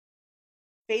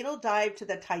Fatal Dive to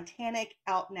the Titanic,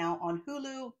 out now on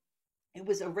Hulu. It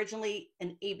was originally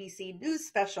an ABC News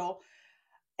special,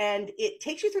 and it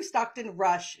takes you through Stockton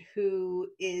Rush, who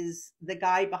is the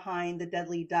guy behind the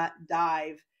deadly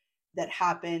dive that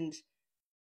happened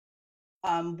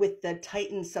with the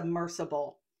Titan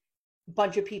submersible. A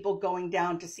bunch of people going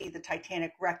down to see the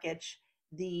Titanic wreckage.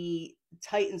 The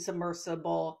Titan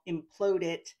submersible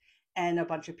imploded, and a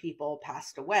bunch of people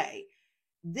passed away.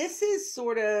 This is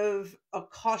sort of a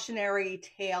cautionary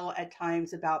tale at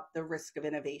times about the risk of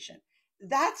innovation.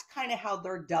 That's kind of how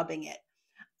they're dubbing it.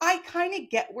 I kind of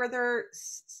get where they're,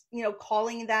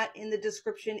 calling that in the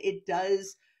description. It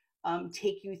does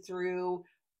take you through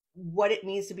what it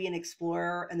means to be an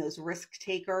explorer and those risk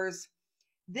takers.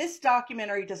 This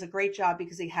documentary does a great job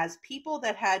because it has people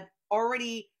that had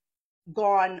already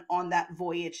gone on that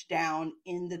voyage down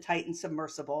in the Titan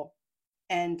submersible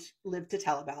and lived to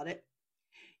tell about it.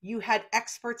 You had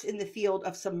experts in the field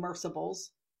of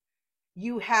submersibles.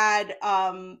 You had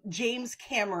James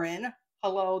Cameron,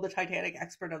 hello, the Titanic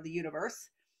expert of the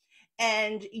universe.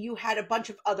 And you had a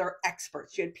bunch of other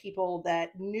experts. You had people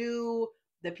that knew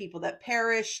the people that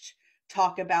perished,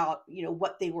 talk about,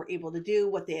 what they were able to do,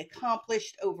 what they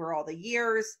accomplished over all the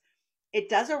years. It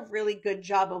does a really good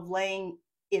job of laying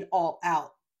it all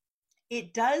out.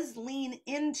 It does lean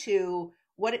into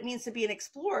what it means to be an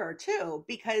explorer too,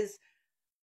 because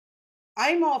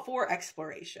I'm all for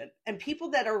exploration, and people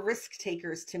that are risk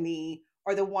takers to me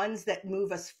are the ones that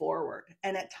move us forward.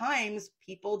 And at times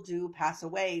people do pass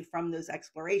away from those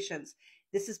explorations.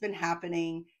 This has been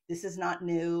happening. This is not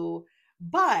new.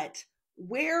 But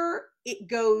where it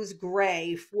goes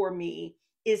gray for me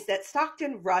is that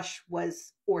Stockton Rush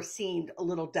was, or seemed, a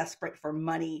little desperate for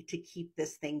money to keep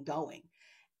this thing going.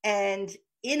 And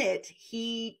in it,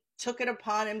 he took it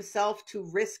upon himself to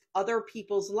risk other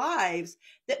people's lives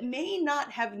that may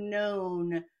not have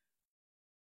known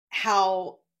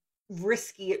how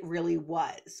risky it really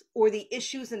was, or the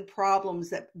issues and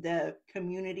problems that the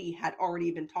community had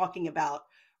already been talking about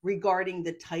regarding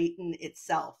the Titan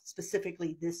itself,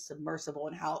 specifically this submersible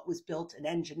and how it was built and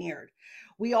engineered.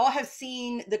 We all have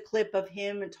seen the clip of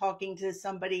him talking to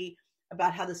somebody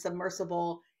about how the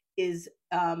submersible is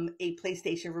a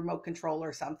PlayStation remote control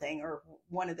or something, or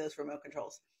one of those remote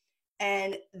controls.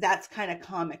 And that's kind of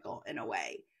comical in a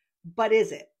way. But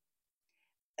is it?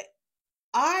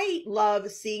 I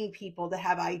love seeing people that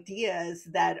have ideas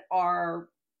that are,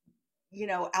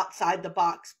 outside the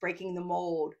box, breaking the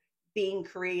mold, being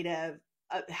creative,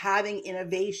 having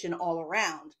innovation all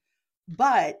around.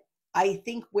 But I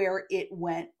think where it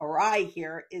went awry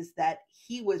here is that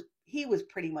he was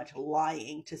pretty much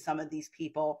lying to some of these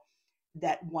people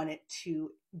that wanted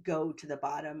to go to the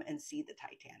bottom and see the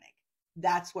Titanic.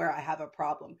 That's where I have a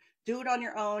problem. Do it on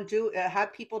your own.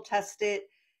 Have people test it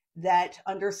that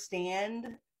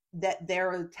understand that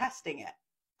they're testing it.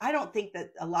 I don't think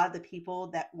that a lot of the people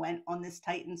that went on this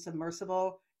Titan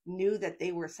submersible knew that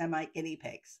they were semi guinea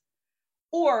pigs,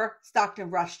 or Stockton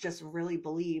Rush just really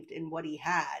believed in what he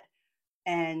had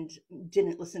and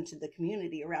didn't listen to the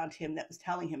community around him that was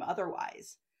telling him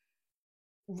otherwise.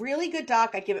 Really good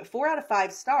doc. I give it 4 out of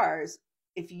 5 stars.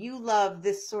 If you love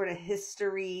this sort of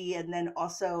history, and then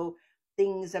also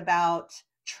things about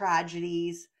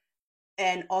tragedies,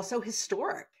 and also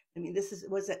historic. I mean,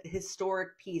 was a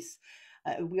historic piece.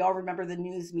 We all remember the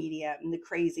news media and the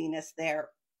craziness there.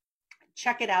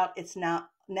 Check it out. It's now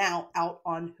out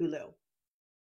on Hulu.